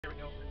There we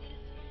go.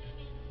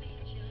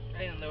 I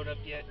didn't load up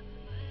yet.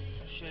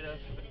 I should have,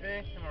 but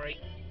I'm alright.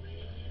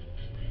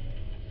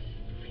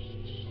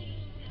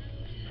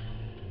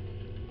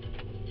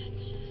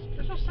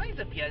 There's no signs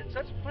up yet, so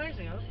that's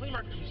surprising. The flea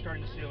market will be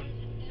starting soon.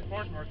 The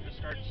farmer's market will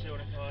start soon,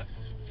 I thought.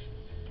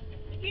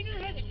 Did you know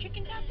they have the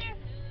chickens out there?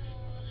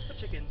 What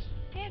chickens?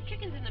 They have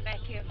chickens in the back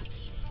here.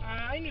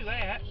 I knew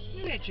that. I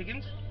knew they had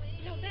chickens.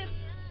 You know them?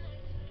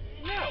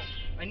 No.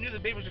 I knew the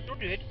babies were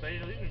did, but I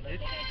didn't know they did. They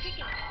got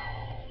chickens.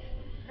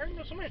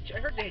 I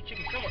heard they had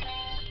chickens somewhere.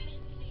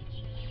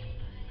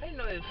 I didn't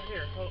know they had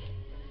here. Oh.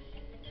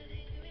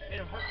 I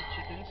don't have the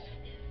chickens.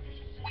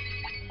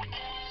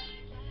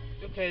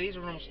 Okay, these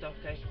are normal stuff,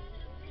 okay.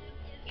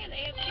 Yeah, they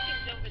have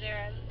chickens over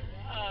there.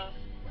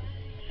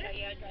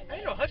 Yeah, I drive by. I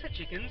didn't know Hus had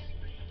chickens.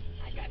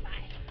 I drive by.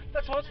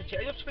 That's Hus had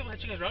chickens. I know people had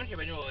chickens around here,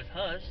 but I didn't know it was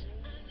Hus.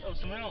 Oh,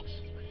 someone else.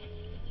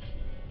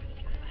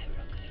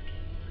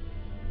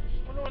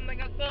 I wonder when they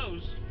got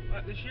those.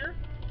 This year?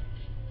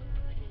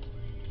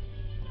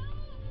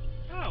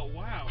 Oh,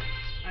 wow.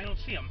 I don't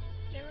see them.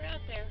 They were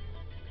out there.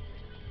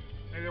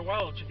 They're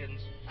wild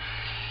chickens.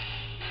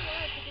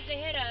 Yeah, because they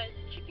had a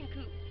chicken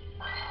coop.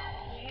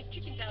 They had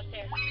chickens out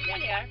there. There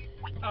they are.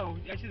 Oh,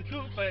 I see the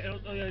coop, but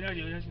oh yeah, I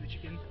do. I see the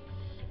chicken.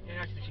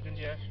 Yeah, I see the chickens.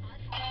 Yeah.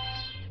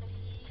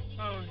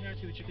 Oh, yeah, I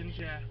see the chickens.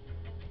 Yeah.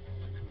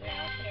 They're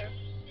out there.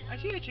 I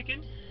see a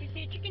chicken. You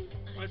see a chicken?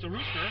 Well, it's a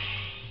rooster.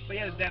 But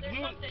yeah, that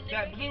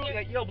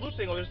yellow blue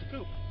thing. Oh, there's the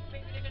coop.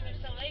 Maybe they're gonna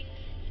sell eggs.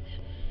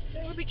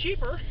 That would be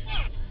cheaper.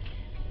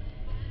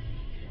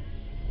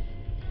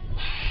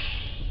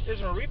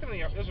 There's a reap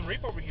There's a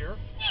reap over here.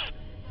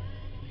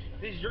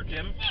 This is your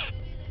gym.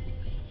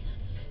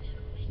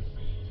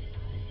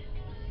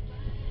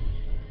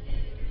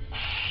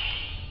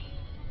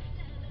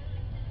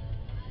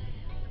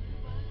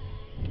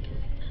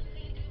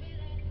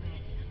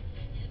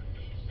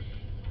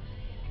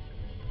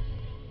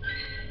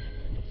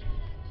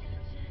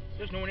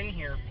 There's no one in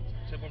here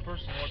except one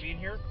person. Want to be in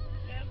here?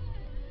 Yep.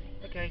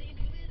 Okay.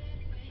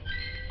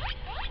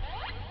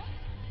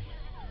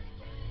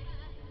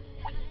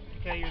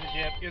 Okay, you're in the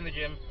gym. You're in the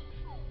gym.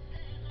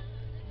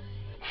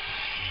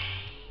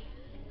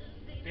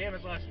 Damn,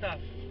 there's a lot of stuff.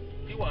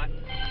 Do what?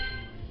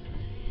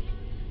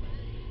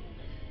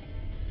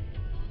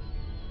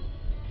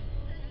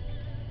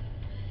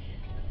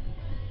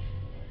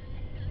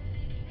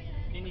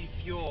 You need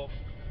fuel.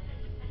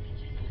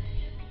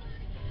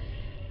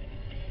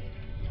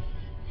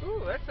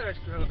 Ooh, that's a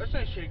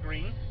nice shade of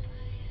green.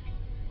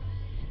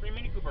 Green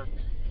Mini Cooper.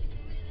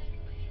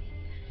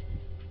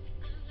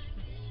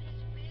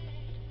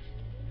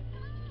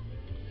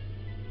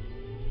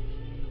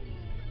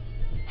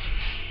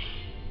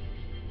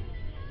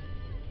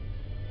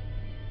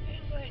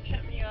 Go ahead and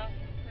shut me off.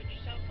 Put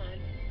your cell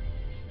phone.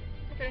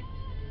 Okay.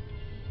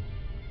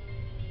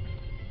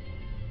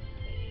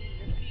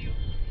 There's a few.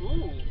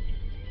 Ooh.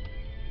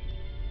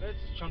 That's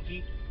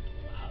chunky.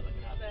 Wow, look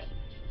at all that.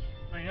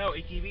 I know,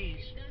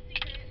 ATVs.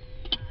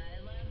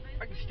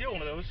 I could steal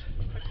one of those.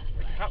 I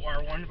could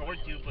hotwire one if I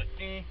wanted to, but